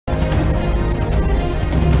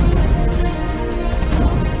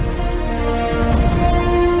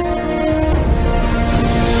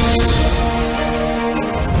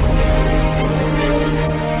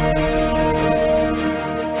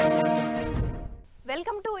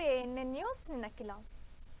Welcome to ANN news. నిన్నకిలా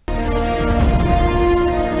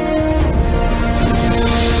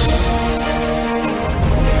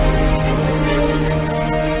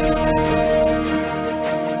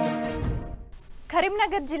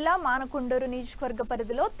Karimnagar జిల్లా మానకొండూరు నియోజకవర్గ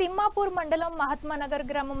పరిధిలో తిమ్మాపూర్ మండలం మహాత్మానగర్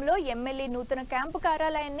గ్రామంలో ఎమ్మెల్యే నూతన క్యాంపు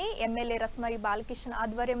కార్యాలయాన్ని ఎమ్మెల్యే రస్మరి బాలకృష్ణ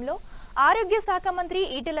ఆధ్వర్యంలో ఆరోగ్య శాఖ మంత్రి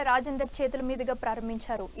ఈటెల రాజేందర్ చేతుల మీదుగా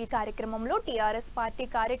ప్రారంభించారు. ఈ కార్యక్రమంలో టీఆర్ఎస్ పార్టీ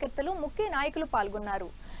కార్యకర్తలు ముఖ్య నాయకులు పాల్గొన్నారు.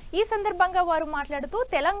 ఈ సందర్భంగా వారు మాట్లాడుతూ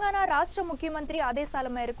తెలంగాణ రాష్ట్ర ముఖ్యమంత్రి ఆదేశాల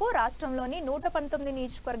మేరకు రాష్ట్రంలోని 119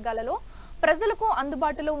 నియోజకవర్గాలలో ప్రజలకు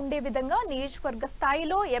అందుబాటులో ఉండే విధంగా నియోజకవర్గ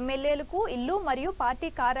స్థాయిలో ఎమ్మెల్యేలకు ఇల్లు మరియు పార్టీ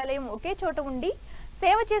కార్యాలయం ఒకే చోట ఉండి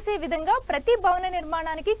సేవ చేసే విధంగా ప్రతి భవన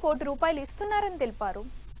నిర్మాణానికి ₹1 కోటి ఇస్తున్నారని తెలిపారు.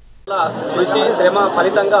 కృషి శ్రమ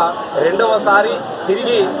ఫలితంగా రెండవసారి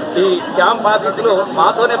తిరిగి ఈ క్యాంప్ ఆఫీసులో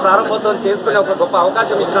మాతోనే ప్రారంభోత్సవం చేసుకునే ఒక గొప్ప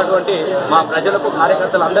అవకాశం ఇచ్చినటువంటి మా ప్రజలకు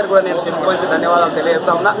కార్యకర్తలు అందరూ కూడా నేను శిరస్సు ధన్యవాదాలు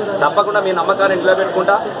తెలియజేస్తా ఉన్నా. తప్పకుండా మీ నమ్మకాన్ని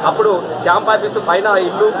నిలబెట్టుకుంటా. అప్పుడు క్యాంప్ ఆఫీసు పైన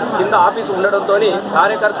ఇల్లు కింద ఆఫీసు ఉండడంతో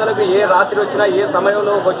కార్యకర్తలకు ఏ రాత్రి వచ్చినా ఏ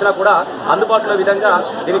సమయంలో వచ్చినా కూడా అందుబాటులో విధంగా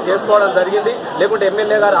దీన్ని చేసుకోవడం జరిగింది. లేకుంటే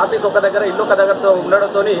ఎమ్మెల్యే గారి ఆఫీసు ఒక దగ్గర ఇల్లు ఒక దగ్గరతో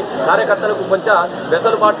ఉండడంతో కార్యకర్తలకు కొంచెం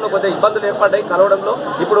వెసులుబాటులో కొంచెం ఇబ్బందులు ఏర్పడ్డాయి కలవడంలో.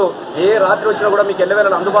 ఇప్పుడు ఏ రాత్రి వచ్చినా కూడా మీకు ఎల్లవేళ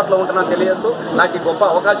అందుబాటులో ఉంటున్నాను తెలియజేస్తూ నాకు గొప్ప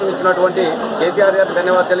అవకాశం ఇచ్చినటువంటి కేసీఆర్ గారికి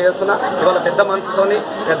ధన్యవాదాలు తెలియజేస్తున్నా. ఇవాళ పెద్ద మనసుతోని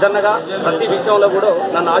పెద్దన్నగా ప్రతి విషయంలో కూడా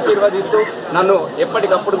నన్ను ఆశీర్వదిస్తూ నన్ను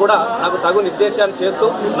ఎప్పటికప్పుడు కూడా నాకు తగు నిర్దేశాన్ని చేస్తూ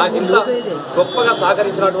నాకు ఇంత గొప్పగా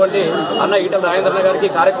సహకరించినటువంటి అన్న ఈటెల రాజేంద్రన్న గారికి,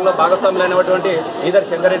 కార్యక్రమంలో భాగస్వాములైనటువంటి ఈదర్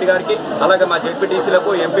శంకరెడ్డి గారికి, అలాగే మా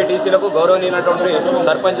జెడ్పీటీసీలకు, ఎంపీటీసీలకు, గౌరవనీయులైనటువంటి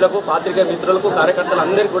సర్పంచ్లకు, పాత్రికేయ మిత్రులకు,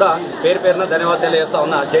 కార్యకర్తలందరికీ కూడా పేరు పేరున ధన్యవాదాలు తెలియజేస్తా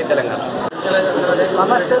ఉన్నా. జై తెలంగాణ.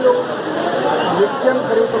 సమస్యలు నిత్యం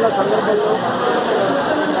పెరుగుతున్న సందర్భంలో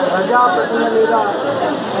ప్రజాప్రతినిధుల మీద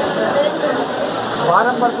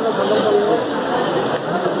భారం పడుతున్న సందర్భంలో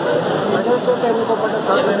ప్రజల చేత ఎన్నుకోబడ్డ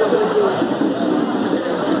శాసనసభ్యులకి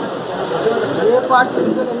ఏ పార్టీ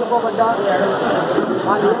నిధులు ఎన్నుకోబడ్డా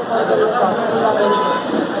ఆ నియోజకవర్గం యొక్క అభివృద్ధి.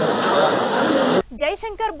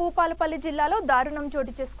 జయశంకర్ భూపాలపల్లి జిల్లాలో దారుణం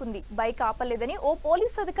చోటు చేసుకుంది. బైక్ ఆపలేదని ఓ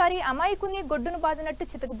పోలీస్ అధికారి అమాయకుని గొడ్డును బాదినట్టు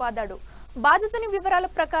చితకుబాదాడు. బాధితుని వివరాల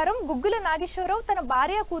ప్రకారం గుగ్గుల నాగేశ్వరరావు తన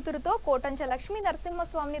భార్య కూతురుతో కోటంచ లక్ష్మీ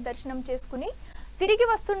నరసింహస్వామిని దర్శనం చేసుకుని తిరిగి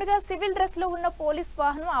వస్తుండగా సివిల్ డ్రెస్ లో ఉన్న పోలీస్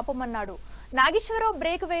వాహనం ఆపమన్నాడు. నాగేశ్వరరావు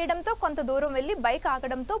బ్రేక్ వేయడంతో కొంత దూరం వెళ్లి బైక్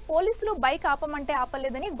ఆగడంతో పోలీసులు బైక్ ఆపమంటే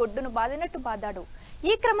ఆపలేదని గొడ్డును బాదినట్టు బాదాడు.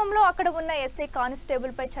 ఈ క్రమంలో అక్కడ ఉన్న ఎస్ఐ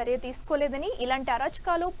కానిస్టేబుల్ పై చర్య తీసుకోలేదని, ఇలాంటి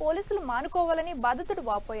అరాచకాలు పోలీసులు మానుకోవాలని బాధితుడు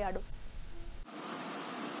వాపోయాడు.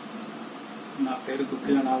 నా పేరు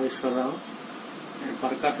గుగ్గుల నాగేశ్వరరావు. నేను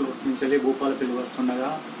పరకాట్ల నుంచి భూపాలపల్లి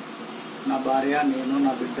వస్తుండగా నా భార్య, నేను,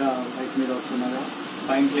 నా బిడ్డ బైక్ మీద వస్తుండగా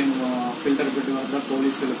పైంట్ లైన్ ఫిల్టర్ బిడ్ వద్ద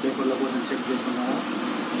పోలీసులు పేపర్ల కోసం చెక్ చేస్తున్నాగా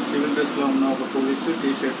సివిల్ డ్రెస్ లో ఉన్న ఒక పోలీసు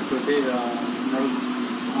టీ-షర్ట్ తోటి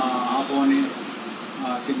ఆపమని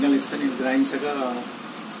సిగ్నల్ ఇస్తే నేను గ్రహించగా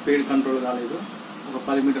స్పీడ్ కంట్రోల్ కాలేదు. ఒక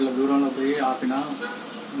 10 మీటర్ల దూరంలో పోయి ఆపిన.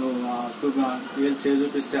 నువ్వు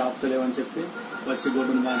చూపిస్తే ఆపుతలేవని చెప్పి వచ్చి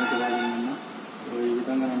గొడ్డును బాగా వాడిందన్న. ఈ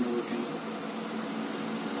విధంగా నన్ను పెట్టింది.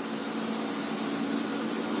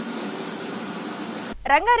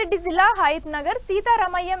 రంగారెడ్డి జిల్లా Hayath Nagar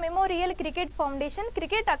Sitaramayya memorial cricket foundation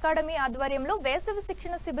cricket academy ఆధ్వర్యంలో వేసవి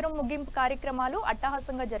శిక్షణ శిబిరం ముగింపు కార్యక్రమాలు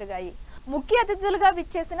అట్టహాసంగా జరిగాయి. ముఖ్య అతిథులుగా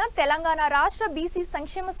విచ్చేసిన తెలంగాణ రాష్ట్ర బీసీ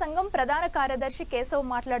సంక్షేమ సంఘం ప్రధాన కార్యదర్శి కేశవ్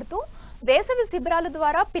మాట్లాడుతూ వేసవి శిబిరాల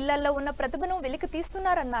ద్వారా పిల్లల్లో ఉన్న ప్రతిభను వెలికి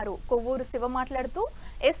తీస్తున్నారన్నారు. కొవ్వూరు శివ మాట్లాడుతూ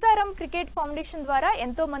ఎస్ఆర్ఎం క్రికెట్ ఫౌండేషన్ ద్వారా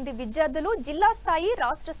ఎంతో మంది విద్యార్థులు జిల్లా స్థాయి,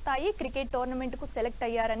 రాష్ట్ర స్థాయి క్రికెట్ టోర్నమెంట్ కు సెలెక్ట్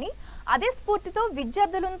అయ్యారని, అదే స్ఫూర్తితో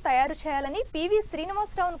విద్యార్థులను తయారు చేయాలని పివి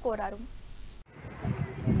శ్రీనివాసరావును కోరారు.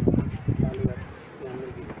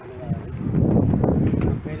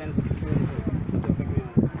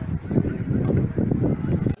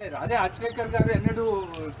 అదే అచ్రేకర్ గారు ఎన్నడూ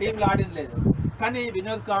టీంలో ఆడింది లేదు, కానీ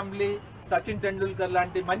వినోద్ కాంబ్లీ, సచిన్ టెండూల్కర్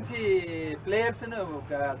లాంటి మంచి ప్లేయర్స్ను,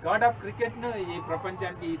 గాడ్ ఆఫ్ క్రికెట్ను ఈ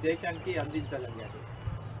ప్రపంచానికి, ఈ దేశానికి అందించగలిగారు.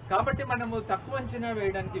 కాబట్టి మనము తక్కువ అంచనా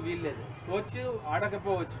వేయడానికి వీల్లేదు. కోచ్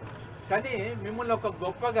ఆడకపోవచ్చు, కానీ మిమ్మల్ని ఒక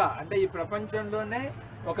గొప్పగా, అంటే ఈ ప్రపంచంలోనే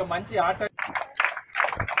ఒక మంచి ఆట.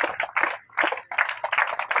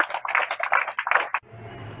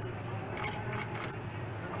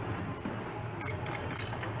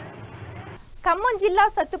 ఖమ్మం జిల్లా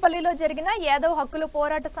సత్తుపల్లిలో జరిగిన యాదవ్ హక్కుల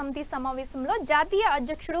పోరాట సమితి సమావేశంలో జాతీయ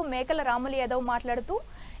అధ్యక్షుడు మేకల రాములు యాదవ్ మాట్లాడుతూ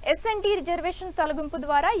ఎస్ఎన్టీ రిజర్వేషన్ తొలగింపు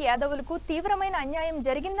ద్వారా యాదవులకు తీవ్రమైన అన్యాయం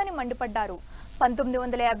జరిగిందని మండిపడ్డారు.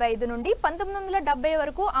 1955 నుండి 1970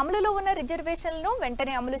 వరకు అమలులో ఉన్న రిజర్వేషన్లను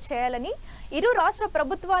వెంటనే అమలు చేయాలని ఇరు రాష్ట్ర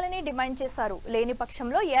ప్రభుత్వాలని డిమాండ్ చేశారు. లేని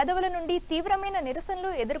పక్షంలో యాదవుల నుండి తీవ్రమైన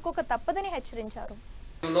నిరసనలు ఎదుర్కోక తప్పదని హెచ్చరించారు.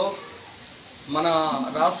 మన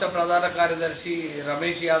రాష్ట్ర ప్రధాన కార్యదర్శి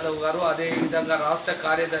రమేష్ యాదవ్ గారు, అదేవిధంగా రాష్ట్ర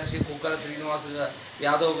కార్యదర్శి కుక్కల శ్రీనివాస్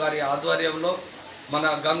యాదవ్ గారి ఆధ్వర్యంలో మన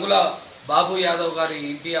గంగుల బాబు యాదవ్ గారి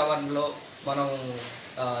ఇంటి ఆవరణలో మనం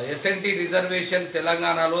ఎస్ఎన్టీ రిజర్వేషన్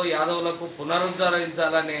తెలంగాణలో యాదవులకు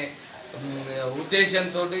పునరుద్ధరించాలనే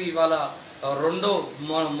ఉద్దేశంతో ఇవాళ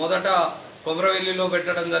మొదట కొమరవెల్లిలో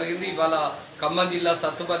పెట్టడం జరిగింది, ఇవాళ ఖమ్మం జిల్లా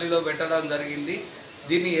సత్తుపల్లిలో పెట్టడం జరిగింది.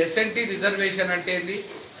 దీన్ని ఎస్ఎన్టీ రిజర్వేషన్ అంటే ఏంది?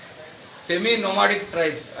 సెమీ నోమాడిక్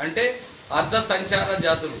ట్రైబ్స్ అంటే అర్ధ సంచార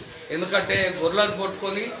జాతులు. ఎందుకంటే గొర్రెలను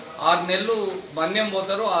కొట్టుకొని 6 నెలలు మన్యం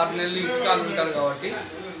పోతారు, 6 నెలలు ఇంటికాలు ఉంటారు కాబట్టి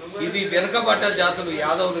ఇది వెనుకబడ్డ జాతులు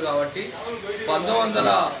యాదవులు కాబట్టి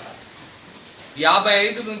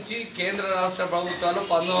 1955 నుంచి కేంద్ర రాష్ట్ర ప్రభుత్వాలు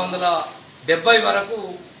 1970 వరకు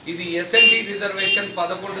ఇది ఎస్ఎన్టీ రిజర్వేషన్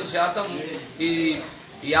 11% ఈ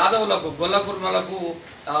యాదవులకు గొల్ల కుర్మలకు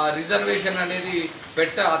రిజర్వేషన్ అనేది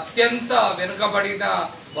అత్యంత వెనుకబడిన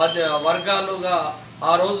వర్గాలుగా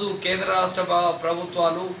ఆ రోజు కేంద్ర రాష్ట్ర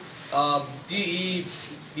ప్రభుత్వాలు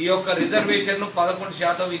ఈ యొక్క రిజర్వేషన్ను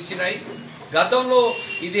 11% ఇచ్చినాయి. గతంలో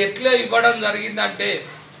ఇది ఎట్లా ఇవ్వడం జరిగిందంటే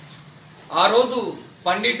ఆ రోజు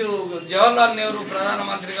పండిట్ జవహర్లాల్ నెహ్రూ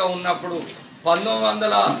ప్రధానమంత్రిగా ఉన్నప్పుడు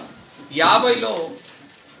 1950లో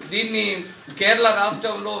దీన్ని కేరళ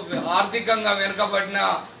రాష్ట్రంలో ఆర్థికంగా వెనుకబడిన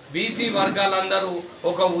బీసీ వర్గాలందరూ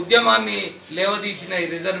ఒక ఉద్యమాన్ని లేవదీసిన ఈ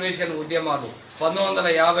రిజర్వేషన్ ఉద్యమాలు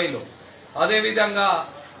 1950లో. అదేవిధంగా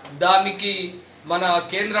దానికి మన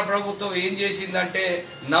కేంద్ర ప్రభుత్వం ఏం చేసిందంటే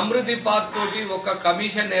నమృతి పాత్ తోటి ఒక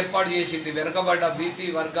కమిషన్ ఏర్పాటు చేసింది. వెనుకబడ్డ బీసీ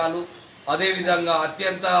వర్గాలు, అదేవిధంగా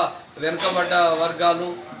అత్యంత వెనుకబడ్డ వర్గాలు,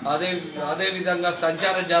 అదేవిధంగా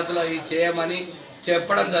సంచార జాతులు చేయమని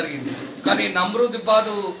చెప్పడం జరిగింది. కానీ నమృతి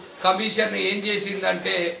పాత్ కమిషన్ ఏం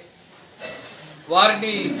చేసిందంటే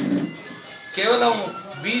వారిని కేవలం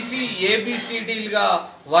బీసీ ఏబిసిడీలుగా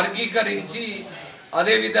వర్గీకరించి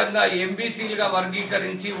అదేవిధంగా ఎంబీసీలుగా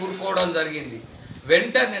వర్గీకరించి ఊరుకోవడం జరిగింది.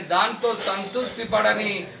 వెంటనే దాంతో సంతృప్తి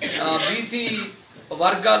పడని బీసీ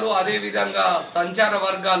వర్గాలు అదేవిధంగా సంచార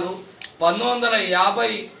వర్గాలు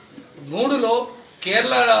 1953లో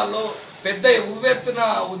కేరళలో పెద్ద ఉవ్వెత్తున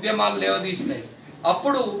ఉద్యమాలు లేవదీసినాయి.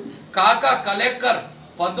 అప్పుడు కాకా కలెక్టర్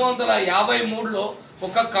 1953లో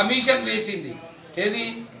ఒక కమిషన్ వేసింది. ఏది?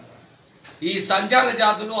 ఈ సంచార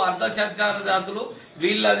జాతులు అర్ధ సంచార జాతులు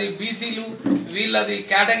వీళ్ళది బీసీలు వీళ్ళది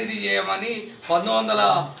కేటగిరీ చేయమని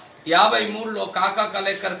 1953లో కాకా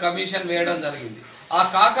కలెక్టర్ కమిషన్ వేయడం జరిగింది. ఆ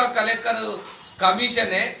కాకా కలెక్టర్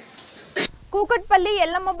కమిషనే కూకట్పల్లి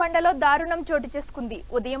ఎల్లమ్మ బండలో దారుణం చోటు చేసుకుంది.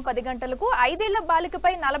 ఉదయం 10 గంటలకు 5 ఏళ్ల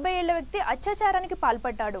బాలికపై 40 ఏళ్ల వ్యక్తి అత్యాచారానికి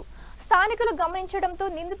పాల్పడ్డాడు. స్థానికులు గమనించడంతో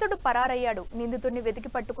నిందితుడు పరారయ్యాడు. నిందితుడిని వెతికి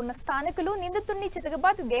పట్టుకున్న స్థానికులు నిందితుడిని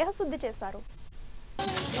చితకబాది దేహశుద్ధి చేశారు.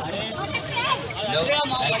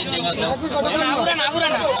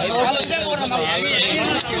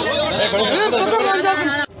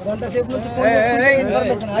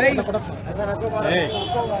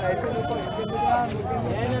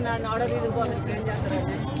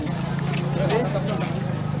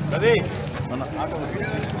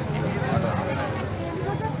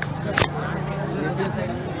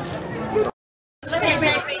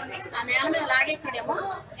 ఆ నేల మీద లాగేసాడేమో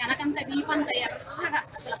వెనకంతా వీపంతా ఎర్రగా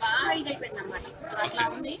అసలు బాగా ఇదైపోయింది అనమాట. అట్లా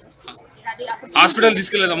ఉంది. హాస్పిటల్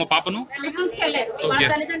తీసుకెళ్లేదమ్మా పాపను? తీసుకెళ్లేదు. వాళ్ళ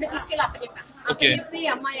తల్లిదండ్రులు తీసుకెళ్ళి అప్పచెప్పి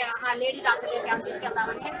అమ్మాయి ఆ లేడీ డాక్టర్ దగ్గర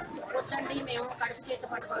తీసుకెళ్దామంటే వద్దండి మేము కడుపు చేతి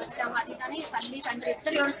పట్టుకొని వచ్చాము అది కానీ తల్లి తండ్రి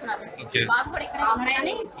ఇద్దరు ఏడుస్తున్నారు. బాబు కూడా ఇక్కడ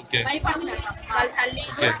ఉన్నారని భయపడుతున్నారు. వాళ్ళ తల్లి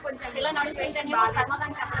కొంచెం ఇలా నడుపు ఏంటనేమో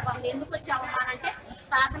సమాధానం చెప్పడం ఎందుకు వచ్చామమ్మా అంటే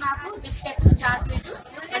తాత నాకు బిస్కెట్ చాక్లెట్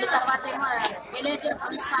మళ్ళీ తర్వాత ఏమో ఎలేజర్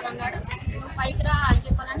కొనిస్తానన్నాడు నువ్వు పైకి రా అని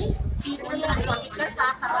చెప్పాలని ఈ రోజు నన్ను పంపించాడు.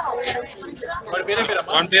 తాత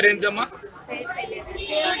తర్వాత పేరేంటమ్మా? పేరు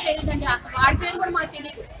తెలియదండి. అసలు వాడి పేరు కూడా మాకు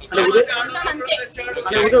తెలియదు. అంతే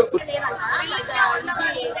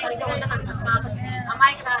సరిగ్గా ఉండదంట.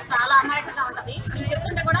 అమాయక చాలా అమాయకంగా ఉంటది. నేను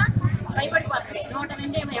చెప్తుంటే కూడా భయపడిపోతుంది.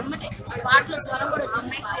 102 ఎమ్మటే వాటిలో జ్వరం కూడా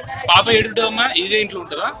వచ్చేస్తాయి. పాప ఏడుంటుందమ్మా? ఇదే ఇంట్లో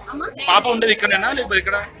ఉంటుందా పాప? ఉండేది ఇక్కడేనా లేకపోతే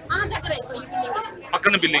ఇక్కడ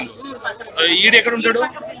పక్కన బిల్డింగ్? ఈడు ఎక్కడ ఉంటాడు?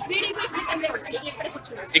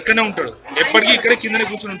 ఇక్కడనే ఉంటాడు. ఎప్పటికీ ఇక్కడే కిందనే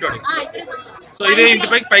కూర్చుని ఉంటాడు. సో ఇదే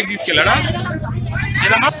ఇంటిపైకి పైకి తీసుకెళ్ళాడా?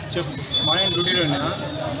 చెప్పు మార్నింగ్ డ్యూటీలో ఉన్నా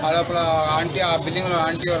ఆ లోపల ఆంటీ ఆ బిల్డింగ్లో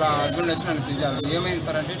ఆంటీ వాళ్ళ హస్బెండ్ వచ్చి నన్ను పిలిచారు. ఏమైంది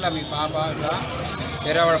సార్ అంటే ఇట్లా మీ పాప ఇట్లా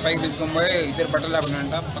వేరే వాడు పైకి తీసుకొని పోయి ఇద్దరు బట్టలు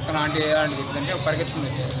లేకుండా పక్కన ఆంటీ ఆంటీ చెప్తుంటే పరిగెత్తుకుని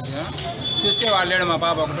చూస్తే వాళ్ళు లేడు మా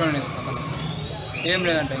పాప ఒకటే ఉండేది పక్కన. ఏం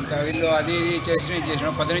లేదంట. ఇంకా వీళ్ళు అది ఇది చేసిన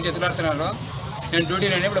పొద్దు నుంచి ఎత్తులాడుతున్నారు. నేను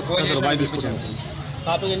డ్యూటీలో ఇప్పుడు ఫోన్ చేసి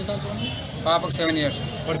పాపకి ఎన్ని సంవత్సరాలు? పాపకు 7 years.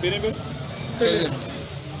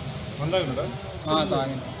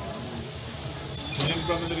 తాగింది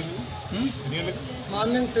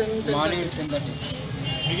మార్నింగ్ 10:30.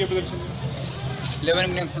 మీకు ఎప్పుడు తెలిసింది?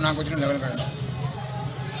 11కి నాకు వచ్చిన 11 కాడ.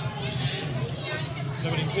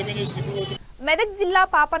 మెదక్ జిల్లా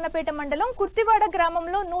పాపన్నపేట మండలం కుర్తివాడ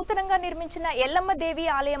గ్రామంలో నూతనంగా నిర్మించిన ఎల్లమ్మ దేవి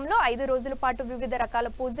ఆలయంలో 5 రోజుల పాటు వివిధ రకాల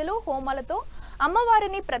పూజలు హోమాలతో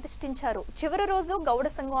అమ్మవారిని ప్రతిష్ఠించారు. చివరి రోజు గౌడ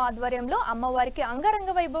సంఘం ఆధ్వర్యంలో అమ్మవారికి అంగరంగ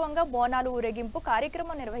వైభవంగా బోనాలు ఊరేగింపు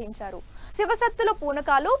కార్యక్రమం నిర్వహించారు. శివసత్తుల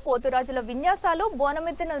పూనకాలు, పోతురాజుల విన్యాసాలు,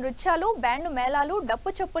 బోనమెత్తిన నృత్యాలు, బ్యాండు మేళాలు,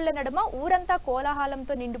 డప్పు చప్పుళ్ల నడుమ ఊరంతా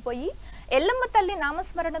కోలాహలంతో నిండిపోయి ఎల్లమ్మ తల్లి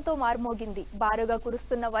నామస్మరణతో మారుమోగింది. బారుగా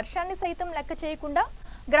కురుస్తున్న వర్షాన్ని సైతం లెక్క చేయకుండా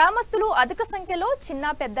గ్రామస్తులు అధిక సంఖ్యలో చిన్న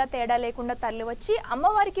పెద్ద తేడా లేకుండా తరలివచ్చి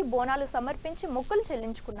అమ్మవారికి బోనాలు సమర్పించి మొక్కులు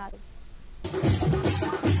చెల్లించుకున్నారు.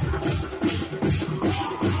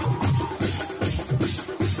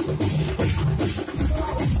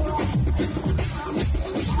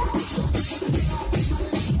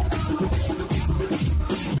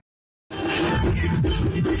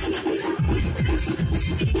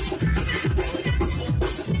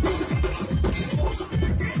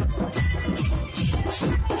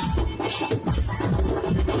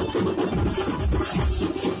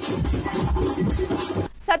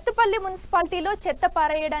 సత్తుపల్లి మున్సిపాలిటీలో చెత్త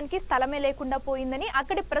పారేయడానికి స్థలమే లేకుండా పోయిందని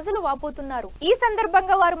అక్కడి ప్రజలు వాపోతున్నారు. ఈ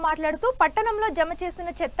సందర్భంగా వారు మాట్లాడుతూ పట్టణంలో జమ చేసిన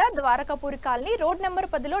చెత్త ద్వారకాపూరి కాలనీ రోడ్ నెంబర్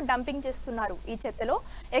 10లో డంపింగ్ చేస్తున్నారు. ఈ చెత్తలో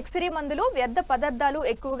ఎక్స్రే మందులు, వ్యర్థ పదార్థాలు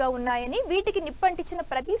ఎక్కువగా ఉన్నాయని, వీటికి నిప్పంటించిన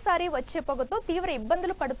ప్రతిసారి వచ్చే పొగతో తీవ్ర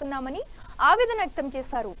ఇబ్బందులు పడుతున్నామని ఆవేదన వ్యక్తం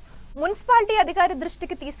చేశారు. మున్సిపాలిటీ అధికారి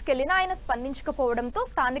దృష్టికి తీసుకెళ్లినా ఆయన స్పందించకపోవడంతో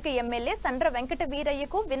స్థానిక ఎమ్మెల్యే సండ్ర వెంకట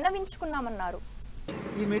వీరయ్యకు విన్నవించుకున్నామన్నారు.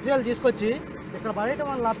 ఈ మెటీరియల్ తీసుకొచ్చి ఇక్కడ పడేయటం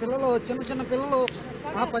వల్ల పిల్లలు చిన్న పిల్లలు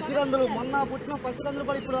పసిగందులు మొన్న పుట్టిన పసిగందులు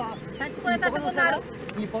పడి ఇప్పుడు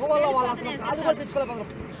ఈ పొగ వల్ల వాళ్ళు అసలు కాదు కూడా తెచ్చుకోలేకపోతారు.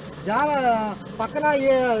 పక్కన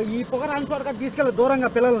ఈ పొగ రాని చోట తీసుకెళ్ళి దూరంగా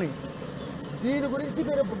పిల్లల్ని. దీని గురించి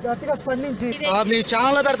మీరు గట్టిగా స్పందించి మీ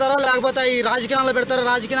ఛానల్లో పెడతారో లేకపోతే ఈ రాజకీయాల్లో పెడతారో.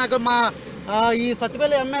 రాజకీయ మా ఈ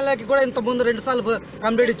సత్తుపల్లి ఎమ్మెల్యేకి కూడా ఇంత ముందు 2 సార్లు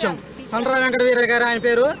కంప్లీట్ ఇచ్చాం. సండ్ర వెంకట వీరయ్య గారు ఆయన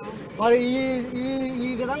పేరు. మరి ఈ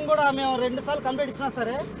విధంగా కూడా మేము 2 సార్లు కంప్లీట్ ఇచ్చినా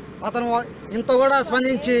సరే అతను ఇంత కూడా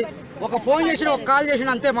స్పందించి ఒక ఫోన్ చేసిన ఒక కాల్ చేసిన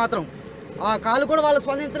అంతే మాత్రం. ఆ కాల్ కూడా వాళ్ళు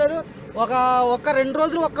స్పందించలేదు. ఒక్క 2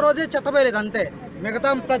 రోజులు ఒక్క రోజే చెత్త పోయలేదు అంతే. మిగతా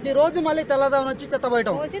ప్రతిరోజు మళ్ళీ తెల్లదామని వచ్చి చెత్త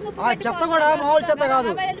పోయటం. ఆ చెత్త కూడా మామూలు చెత్త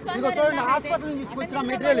కాదు. ఇక చూడండి, హాస్పిటల్ తీసుకొచ్చిన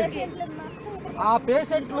మెటీరియల్ ఇది. ఆ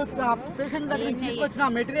పేషెంట్ దగ్గర తీసుకొచ్చిన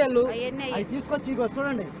మెటీరియల్ అవి తీసుకొచ్చి ఇగో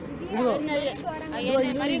చూడండి,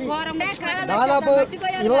 దాదాపు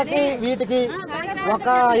ఇళ్ళకి వీటికి ఒక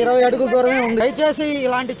 20 అడుగుల దూరమే ఉంది. దయచేసి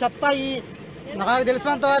ఇలాంటి చెత్త నాకు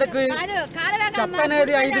తెలిసినంత వరకు చెత్త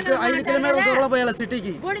అనేది 5 కిలోమీటర్ల దూరంలో పోయాలి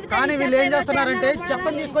సిటీకి. కానీ వీళ్ళు ఏం చేస్తున్నారంటే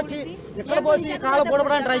చెత్తను తీసుకొచ్చి ఇక్కడ పోసి కాలం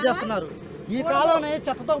పొడవడానికి ట్రై చేస్తున్నారు. ఈ కాలంని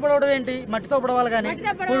చెత్తతో పొడవడం ఏంటి, మట్టితో పొడవాలి. కానీ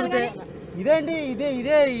పొడితే ఇదేంటి,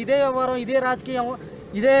 ఇదే వ్యవహారం, ఇదే రాజకీయం,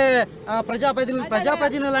 ఇదే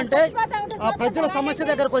ప్రజాప్రతినిధులు అంటే ఆ ప్రజల సమస్య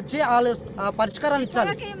దగ్గరకు వచ్చి వాళ్ళు పరిష్కారం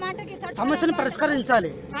ఇచ్చాలి, సమస్యను పరిష్కరించాలి.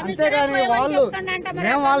 అంతేగాని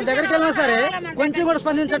మేము వాళ్ళ దగ్గరికి వెళ్ళినా సరే కొంచెం కూడా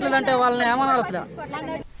స్పందించట్లేదంటే వాళ్ళని ఏమనాలి అసలు.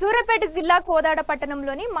 సూర్యాపేట జిల్లా కోదాడ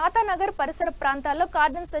పట్టణంలోని మాతానగర్ పరిసర ప్రాంతాల్లో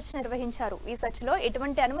కార్డన్ సెర్చ్ నిర్వహించారు. ఈ సెర్చ్ లో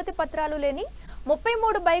ఎటువంటి అనుమతి పత్రాలు లేని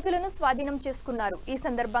 33 బైకులను స్వాధీనం చేసుకున్నారు. ఈ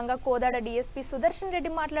సందర్భంగా కోదాడ డీఎస్పీ సుదర్శన్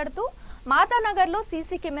రెడ్డి మాట్లాడుతూ మాతానగర్ లో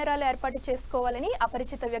సీసీ కెమెరాలు ఏర్పాటు చేసుకోవాలని,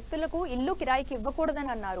 అపరిచిత వ్యక్తులకు ఇల్లు కిరాయికి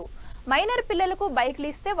ఇవ్వకూడదని అన్నారు. మైనర్ పిల్లలకు బైక్లు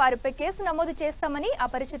ఇస్తే వారిపై కేసు నమోదు చేస్తామని,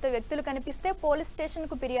 అపరిచిత వ్యక్తులు కనిపిస్తే పోలీస్ స్టేషన్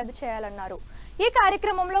కు ఫిర్యాదు చేయాలన్నారు. ఈ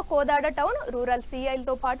కార్యక్రమంలో కోదాడ టౌన్ రూరల్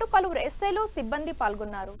సిఐలతో పాటు పలువురు ఎస్ఐలు సిబ్బంది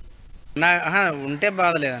పాల్గొన్నారు. ఉంటే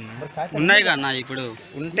బాధలేదన్న, ఉన్నాయి కదా ఇప్పుడు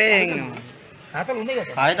ఉంటే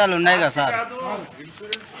కాగితాలు ఉన్నాయి కదా సార్.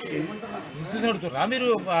 మీరు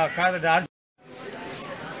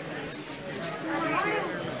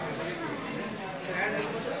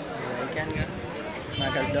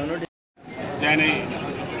జాయిన్ అయ్యి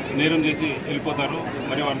నేరం చేసి వెళ్ళిపోతారు.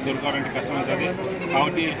 మరి వారు దొరకాలంటే కష్టమవుతుంది.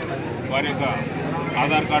 కాబట్టి వారి యొక్క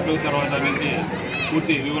ఆధార్ కార్డు తర్వాత నుంచి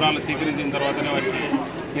పూర్తి వివరాలు సేకరించిన తర్వాతనే వారికి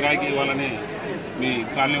కిరాయికి ఇవ్వాలని మీ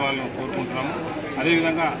కాలనీ వాళ్ళను కోరుకుంటున్నాము.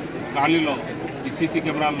 అదేవిధంగా కాలనీలో ఈ సీసీ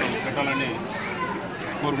కెమెరాలను పెట్టాలని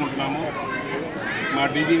కోరుకుంటున్నాము. మా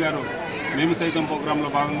డీజీ గారు మేము సైతం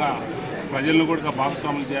ప్రోగ్రాంలో భాగంగా ప్రజలను కూడా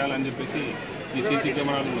భాగస్వాములు చేయాలని చెప్పేసి ఈ సీసీ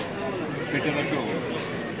కెమెరాలను పెట్టేటట్టు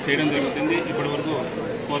చేయడం జరుగుతుంది. ఇప్పటి వరకు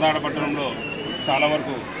కోదాడ పట్టణంలో చాలా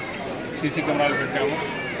వరకు సీసీ కెమెరాలు పెట్టాము.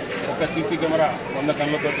 ఒక సీసీ కెమెరా 100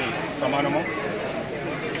 కళ్ళతోటి సమానము.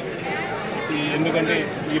 ఎందుకంటే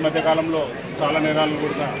ఈ మధ్యకాలంలో చాలా నేరాలు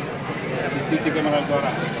కూడా ఈ సీసీ కెమెరాల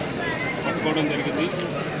ద్వారా పట్టుకోవడం జరిగింది.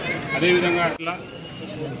 అదేవిధంగా ఇట్లా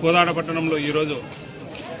కోదాడ పట్టణంలో ఈరోజు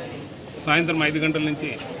సాయంత్రం 5 గంటల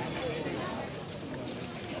నుంచి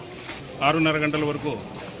 6:30 గంటల వరకు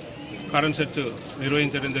కారన్ సెర్చ్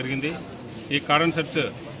నిర్వహించడం జరిగింది. ఈ కారన్ search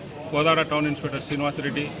Kodad town inspector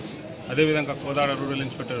Srinivasa Reddy, అదేవిధంగా కోదాడ రూరల్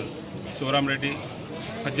ఇన్స్పెక్టర్ శివరామరెడ్డి,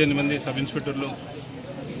 18 మంది సబ్ ఇన్స్పెక్టర్లు,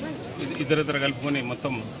 ఇతరితర కలుపుకొని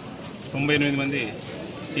మొత్తం 98 మంది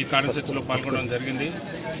ఈ కారన్ సెర్చ్లో పాల్గొనడం జరిగింది.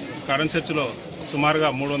 కారన్ సెర్చ్లో సుమారుగా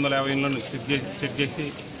 350 ఇళ్లను చెక్ చేసి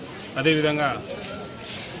అదేవిధంగా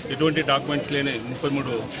ఎటువంటి డాక్యుమెంట్స్ లేని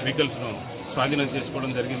 33 వెహికల్స్ను స్వాధీనం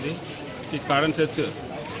చేసుకోవడం జరిగింది. ఈ కారన్ సెర్చ్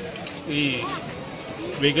ఈ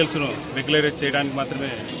వెహికల్స్ను రెగ్యులరైజ్ చేయడానికి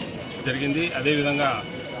మాత్రమే జరిగింది. అదేవిధంగా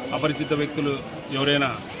అపరిచిత వ్యక్తులు ఎవరైనా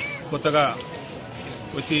కొత్తగా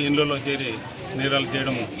వచ్చి ఇండ్లలో చేరి నేరాలు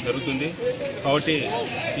చేయడం జరుగుతుంది. కాబట్టి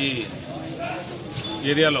ఈ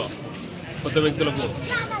ఏరియాలో కొత్త వ్యక్తులకు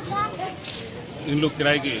ఇండ్లు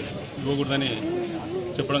కిరాయికి ఇవ్వకూడదని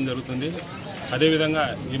చెప్పడం జరుగుతుంది. అదేవిధంగా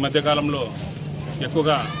ఈ మధ్యకాలంలో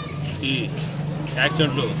ఎక్కువగా ఈ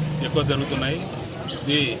యాక్సిడెంట్లు ఎక్కువ జరుగుతున్నాయి.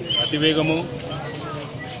 ఇది అతివేగము,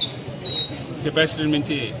 కెపాసిటీని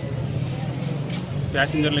మించి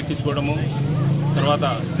ప్యాసింజర్లు ఎక్కించుకోవడము, తర్వాత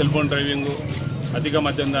సెల్ ఫోన్ డ్రైవింగు, అధిక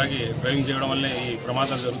మద్యం దాగి డ్రైవింగ్ చేయడం వల్లే ఈ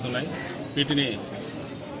ప్రమాదాలు జరుగుతున్నాయి. వీటిని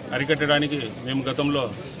అరికట్టడానికి మేము గతంలో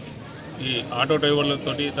ఈ ఆటో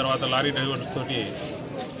డ్రైవర్లతోటి తర్వాత లారీ డ్రైవర్లతోటి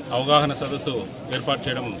అవగాహన సదస్సు ఏర్పాటు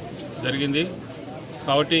చేయడం జరిగింది.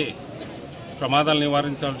 కాబట్టి ప్రమాదాలు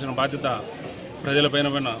నివారించాల్సిన బాధ్యత ప్రజలపైన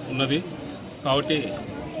ఉన్నది. కాబట్టి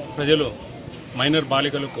ప్రజలు మైనర్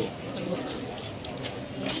బాలికలకు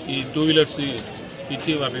ఈ 2 వీలర్స్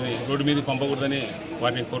ఇచ్చి వాటిని రోడ్డు మీద పంపకూడదని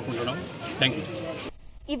వాటిని కోరుకుంటున్నాం. Thank you.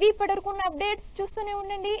 ఇవి ఇప్పటివరకున్న అప్డేట్స్. చూస్తూనే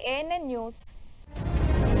ఉండండి ANN న్యూస్.